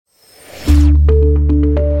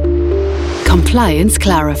Compliance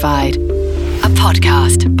Clarified, a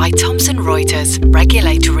podcast by Thomson Reuters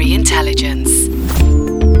Regulatory Intelligence.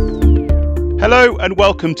 Hello and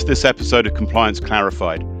welcome to this episode of Compliance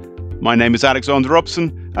Clarified. My name is Alexander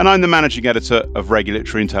Robson and I'm the Managing Editor of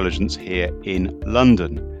Regulatory Intelligence here in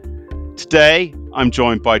London. Today I'm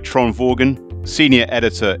joined by Trond Vaaghen, Senior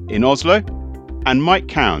Editor in Oslo, and Mike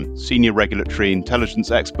Cowan, Senior Regulatory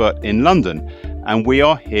Intelligence Expert in London, and we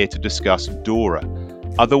are here to discuss DORA,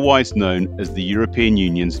 otherwise known as the European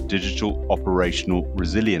Union's Digital Operational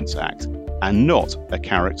Resilience Act, and not a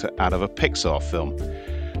character out of a Pixar film.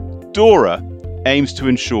 DORA aims to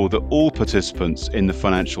ensure that all participants in the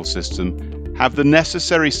financial system have the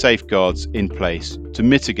necessary safeguards in place to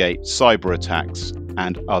mitigate cyber attacks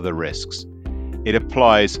and other risks. It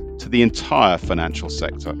applies to the entire financial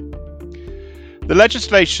sector. The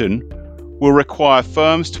legislation will require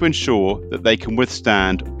firms to ensure that they can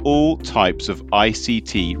withstand all types of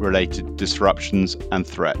ICT-related disruptions and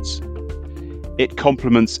threats. It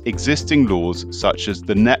complements existing laws such as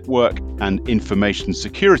the Network and Information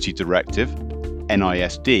Security Directive,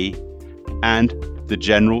 NISD, and the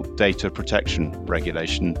General Data Protection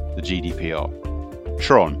Regulation, the GDPR.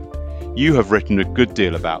 Trond, you have written a good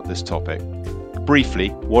deal about this topic. Briefly,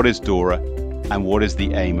 what is DORA and what is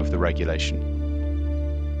the aim of the regulation?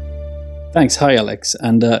 Thanks. Hi, Alex.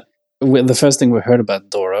 And the first thing we heard about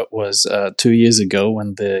DORA was 2 years ago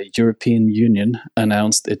when the European Union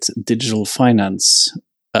announced its digital finance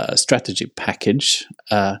strategy package.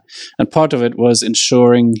 And part of it was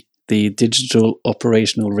ensuring the digital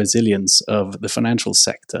operational resilience of the financial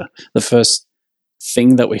sector. The first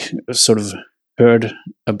thing that we sort of heard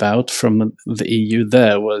about from the EU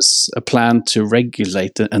there was a plan to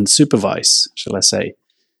regulate and supervise, shall I say,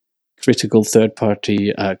 critical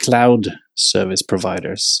third-party cloud service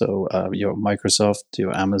providers. So your Microsoft,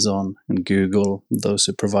 your Amazon and Google, those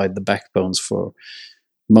who provide the backbones for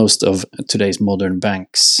most of today's modern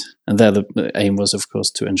banks. And there the aim was, of course,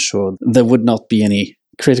 to ensure there would not be any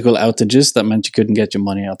critical outages that meant you couldn't get your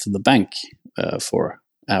money out of the bank for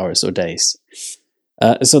hours or days.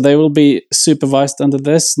 So they will be supervised under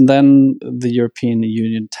this. And then the European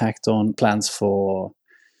Union tacked on plans for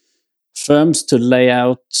firms to lay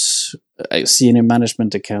out senior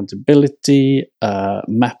management accountability,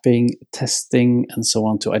 mapping, testing, and so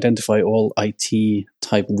on to identify all IT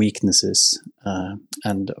type weaknesses.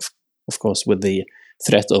 And of course, with the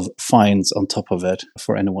threat of fines on top of it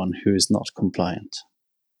for anyone who is not compliant.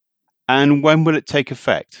 And when will it take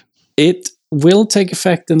effect? It will take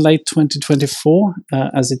effect in late 2024,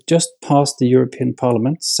 as it just passed the European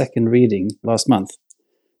Parliament second reading last month.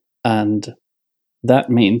 And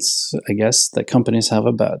that means, I guess, that companies have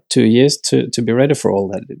about 2 years to be ready for all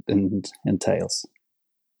that it entails.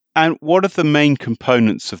 And what are the main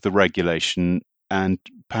components of the regulation? And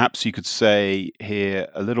perhaps you could say here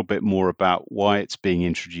a little bit more about why it's being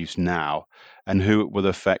introduced now and who it will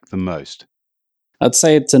affect the most. I'd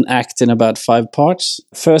say it's an act in about 5 parts.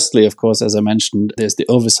 Firstly, of course, as I mentioned, there's the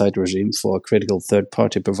oversight regime for critical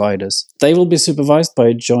third-party providers. They will be supervised by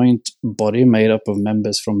a joint body made up of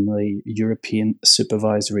members from the European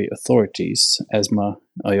supervisory authorities, ESMA,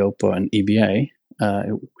 EIOPA, and EBA,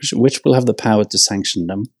 which will have the power to sanction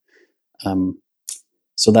them.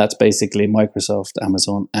 So that's basically Microsoft,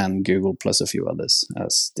 Amazon, and Google, plus a few others,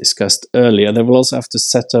 as discussed earlier. They will also have to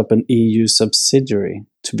set up an EU subsidiary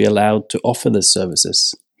to be allowed to offer the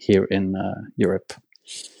services here in Europe.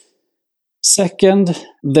 Second,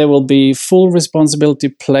 there will be full responsibility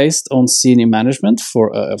placed on senior management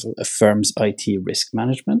for a firm's IT risk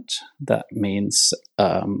management. That means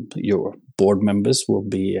your board members will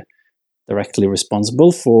be directly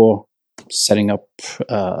responsible for setting up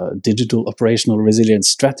digital operational resilience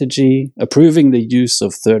strategy, approving the use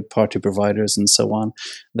of third-party providers, and so on.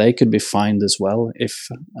 They could be fined as well if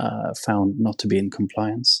found not to be in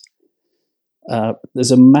compliance.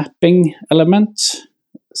 There's a mapping element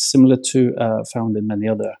similar to found in many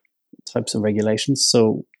other types of regulations.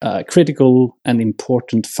 So critical and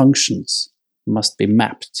important functions must be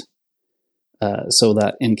mapped so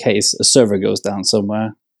that in case a server goes down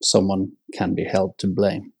somewhere, someone can be held to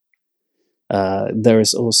blame. There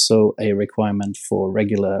is also a requirement for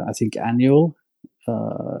regular, I think annual,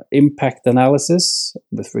 impact analysis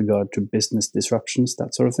with regard to business disruptions,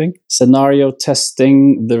 that sort of thing. Scenario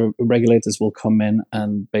testing, the regulators will come in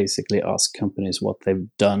and basically ask companies what they've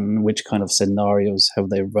done, which kind of scenarios have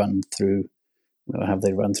they run through. Have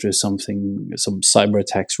they run through some cyber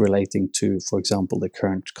attacks relating to, for example, the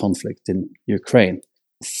current conflict in Ukraine.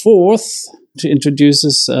 Fourth, it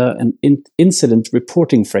introduces an incident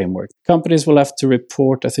reporting framework. Companies will have to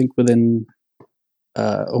report, I think, within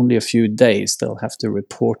only a few days. They'll have to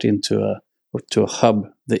report into or to a hub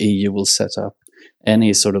the EU will set up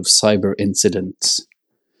any sort of cyber incidents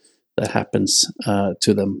that happens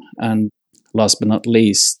to them. And last but not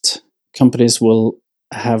least, companies will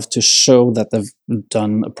have to show that they've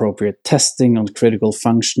done appropriate testing on critical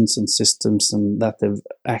functions and systems, and that they've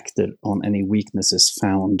acted on any weaknesses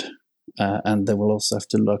found. And they will also have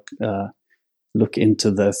to look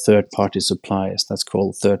into the third-party suppliers. That's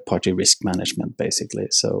called third-party risk management, basically.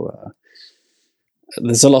 So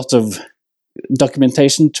there's a lot of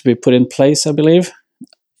documentation to be put in place, I believe,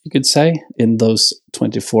 you could say, in those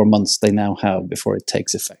 24 months they now have before it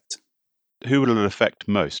takes effect. Who will it affect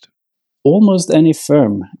most? Almost any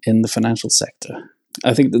firm in the financial sector.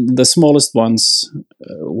 I think the smallest ones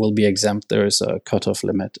will be exempt. There is a cutoff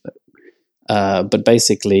limit. But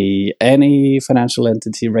basically, any financial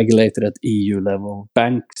entity regulated at EU level,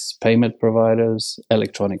 banks, payment providers,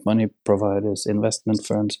 electronic money providers, investment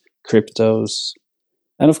firms, cryptos,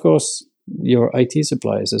 and of course, your IT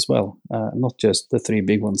suppliers as well. Not just the three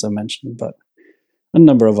big ones I mentioned, but a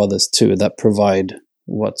number of others too that provide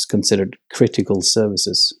what's considered critical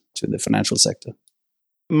services to the financial sector.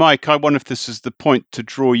 Mike, I wonder if this is the point to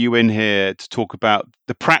draw you in here to talk about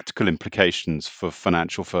the practical implications for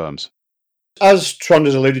financial firms. As Trond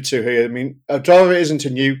has alluded to here, I mean, DORA isn't a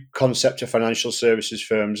new concept to financial services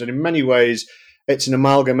firms, and in many ways, it's an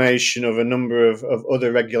amalgamation of a number of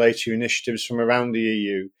other regulatory initiatives from around the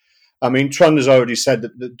EU. I mean, Trond has already said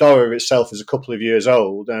that the DORA itself is a couple of years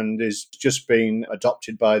old and is just being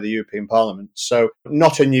adopted by the European Parliament. So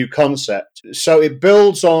not a new concept. So it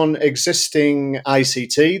builds on existing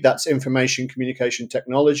ICT, that's information communication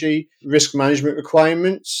technology, risk management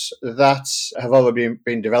requirements that have already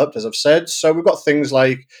been developed, as I've said. So we've got things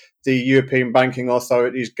like the European Banking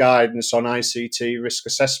Authority's guidance on ICT risk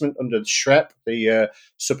assessment under the SREP, the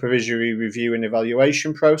Supervisory Review and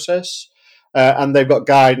Evaluation process. And they've got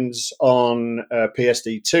guidance on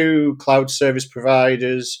PSD2, cloud service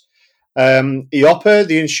providers, EIOPA,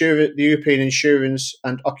 the European Insurance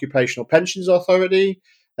and Occupational Pensions Authority.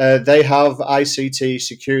 They have ICT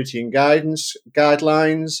security and guidance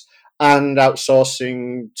guidelines and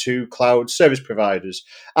outsourcing to cloud service providers.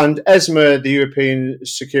 And ESMA, the European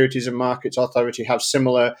Securities and Markets Authority, have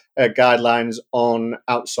similar guidelines on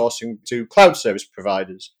outsourcing to cloud service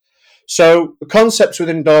providers. So the concepts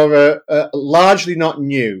within DORA are largely not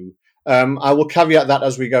new. I will caveat that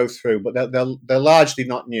as we go through, but they're largely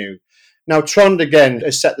not new. Now, Trond, again,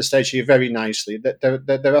 has set the stage here very nicely.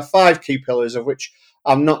 There are 5 key pillars, of which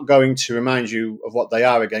I'm not going to remind you of what they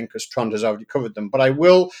are again, because Trond has already covered them, but I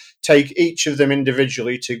will take each of them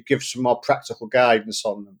individually to give some more practical guidance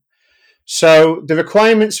on them. So the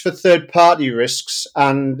requirements for third-party risks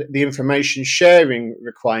and the information sharing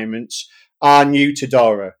requirements are new to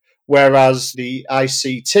DORA, whereas the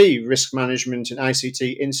ICT risk management and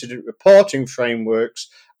ICT incident reporting frameworks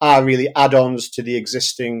are really add-ons to the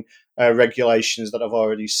existing regulations that I've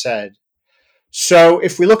already said. So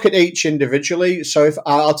if we look at each individually, so if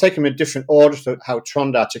I'll take them in different order to how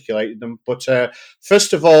Trond articulated them, but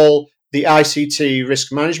first of all, the ICT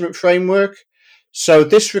risk management framework. So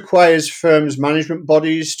this requires firms' management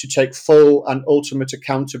bodies to take full and ultimate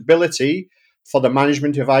accountability for the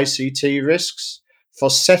management of ICT risks, for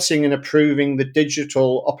setting and approving the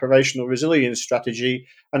digital operational resilience strategy,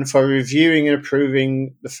 and for reviewing and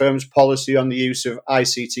approving the firm's policy on the use of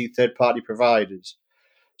ICT third-party providers.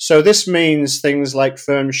 So this means things like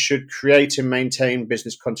firms should create and maintain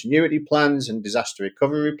business continuity plans and disaster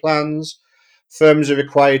recovery plans. Firms are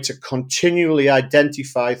required to continually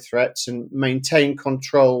identify threats and maintain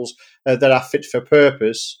controls that are fit for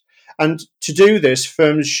purpose. And to do this,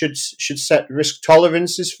 firms should set risk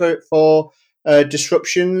tolerances for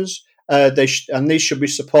disruptions, and these should be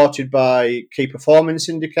supported by key performance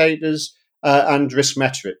indicators and risk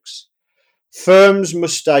metrics. Firms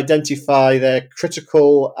must identify their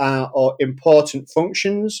critical or important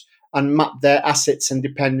functions and map their assets and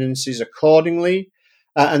dependencies accordingly.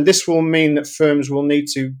 And this will mean that firms will need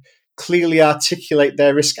to clearly articulate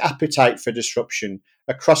their risk appetite for disruption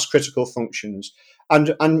across critical functions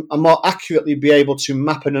and more accurately be able to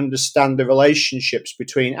map and understand the relationships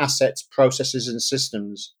between assets, processes, and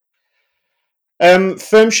systems.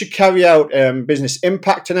 Firms should carry out business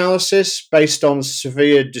impact analysis based on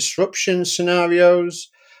severe disruption scenarios,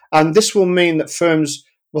 and this will mean that firms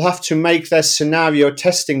will have to make their scenario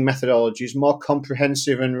testing methodologies more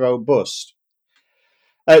comprehensive and robust.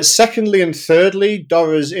 Secondly and thirdly,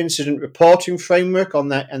 DORA's incident reporting framework and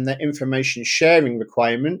their information sharing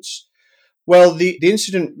requirements. Well, the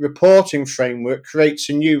incident reporting framework creates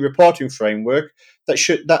a new reporting framework that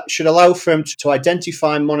should allow firms to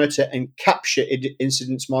identify, monitor, and capture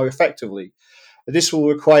incidents more effectively. This will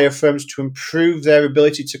require firms to improve their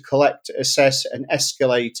ability to collect, assess, and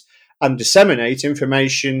escalate and disseminate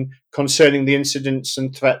information concerning the incidents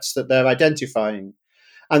and threats that they're identifying.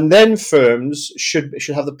 And then firms should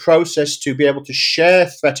have the process to be able to share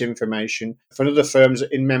threat information from other firms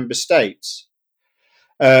in member states.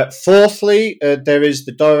 Fourthly,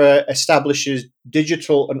 the DORA establishes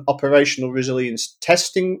digital and operational resilience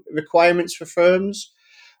testing requirements for firms.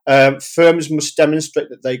 Firms must demonstrate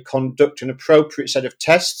that they conduct an appropriate set of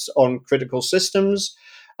tests on critical systems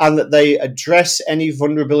and that they address any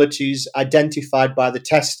vulnerabilities identified by the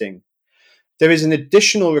testing. There is an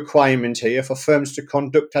additional requirement here for firms to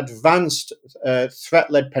conduct advanced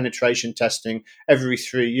threat-led penetration testing every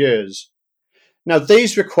 3 years. Now,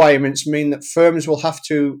 these requirements mean that firms will have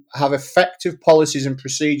to have effective policies and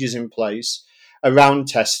procedures in place around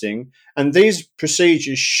testing, and these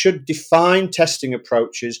procedures should define testing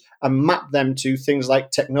approaches and map them to things like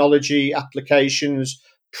technology, applications,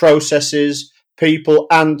 processes, people,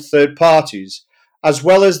 and third parties, as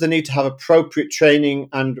well as the need to have appropriate training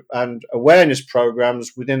and awareness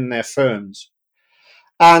programs within their firms.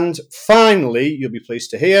 And finally, you'll be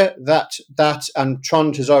pleased to hear that, and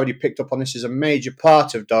Trond has already picked up on this as a major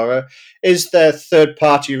part of DORA, is their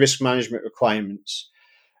third-party risk management requirements,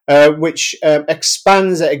 which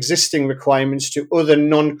expands existing requirements to other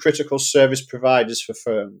non-critical service providers for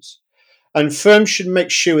firms. And firms should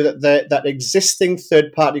make sure that existing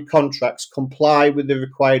third-party contracts comply with the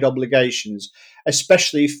required obligations,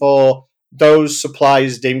 especially for those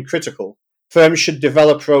suppliers deemed critical. Firms should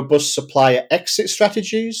develop robust supplier exit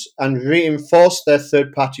strategies and reinforce their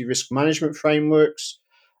third-party risk management frameworks,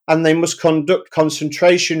 and they must conduct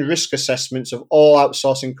concentration risk assessments of all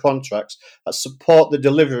outsourcing contracts that support the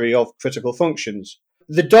delivery of critical functions.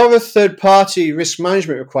 The DORA third-party risk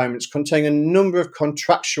management requirements contain a number of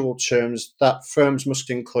contractual terms that firms must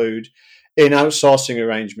include in outsourcing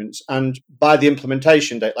arrangements, and by the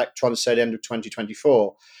implementation date, like Trond said, end of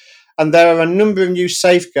 2024. And there are a number of new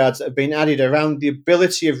safeguards that have been added around the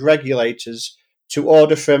ability of regulators to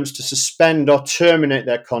order firms to suspend or terminate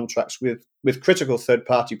their contracts with critical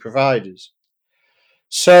third-party providers.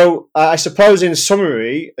 So I suppose in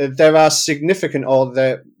summary, there are significant, or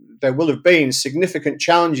there will have been significant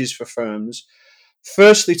challenges for firms,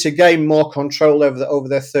 firstly to gain more control over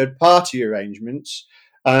their third-party arrangements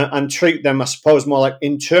and treat them, I suppose, more like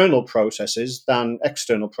internal processes than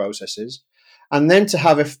external processes. And then to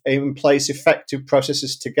have in place effective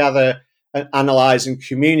processes to gather and analyse and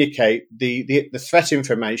communicate the threat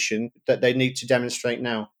information that they need to demonstrate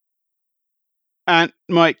now. And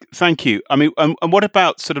Mike, thank you. I mean, and what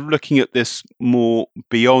about sort of looking at this more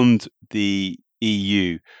beyond the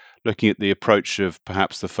EU, looking at the approach of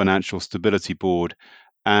perhaps the Financial Stability Board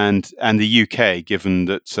and the UK, given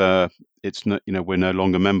that it's not, we're no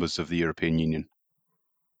longer members of the European Union?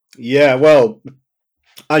 Yeah, well,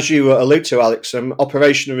 as you allude to, Alex,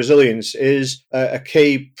 operational resilience is a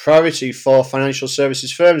key priority for financial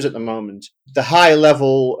services firms at the moment. The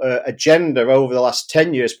high-level agenda over the last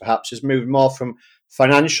 10 years, perhaps, has moved more from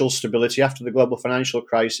financial stability after the global financial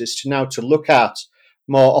crisis to now to look at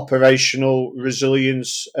more operational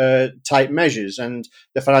resilience type measures. And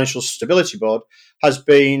the Financial Stability Board has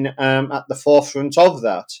been at the forefront of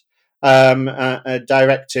that.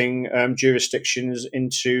 Directing jurisdictions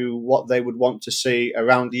into what they would want to see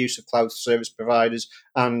around the use of cloud service providers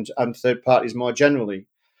and third parties more generally.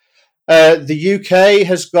 The UK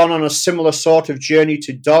has gone on a similar sort of journey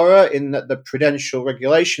to DORA in that the Prudential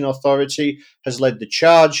Regulation Authority has led the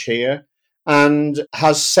charge here and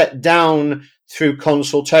has set down through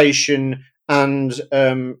consultation and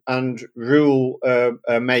rule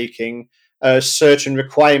making certain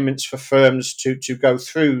requirements for firms to go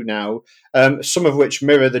through now, some of which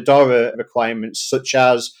mirror the DORA requirements, such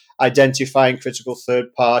as identifying critical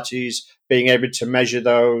third parties, being able to measure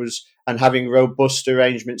those, and having robust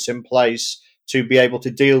arrangements in place to be able to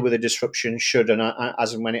deal with a disruption should and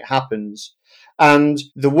as and when it happens. And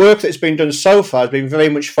the work that's been done so far has been very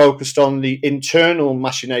much focused on the internal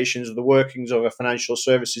machinations of the workings of a financial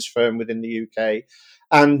services firm within the UK.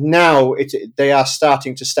 And now they are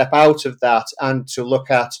starting to step out of that and to look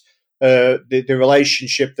at the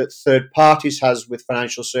relationship that third parties has with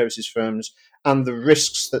financial services firms and the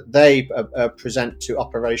risks that they present to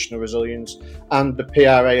operational resilience. And the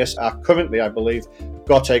PRA are currently, I believe,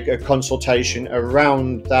 got a consultation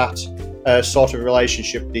around that sort of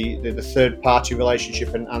relationship, the third party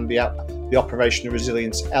relationship and the operational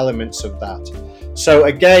resilience elements of that. So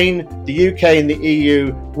again, the UK and the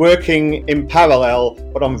EU working in parallel,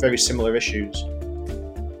 but on very similar issues.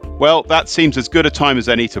 Well, that seems as good a time as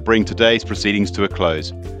any to bring today's proceedings to a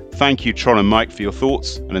close. Thank you, Trond and Mike, for your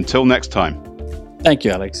thoughts, and until next time. Thank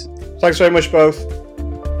you, Alex. Thanks very much, both.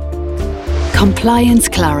 Compliance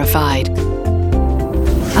Clarified,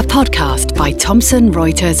 a podcast by Thomson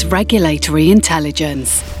Reuters Regulatory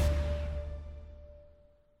Intelligence.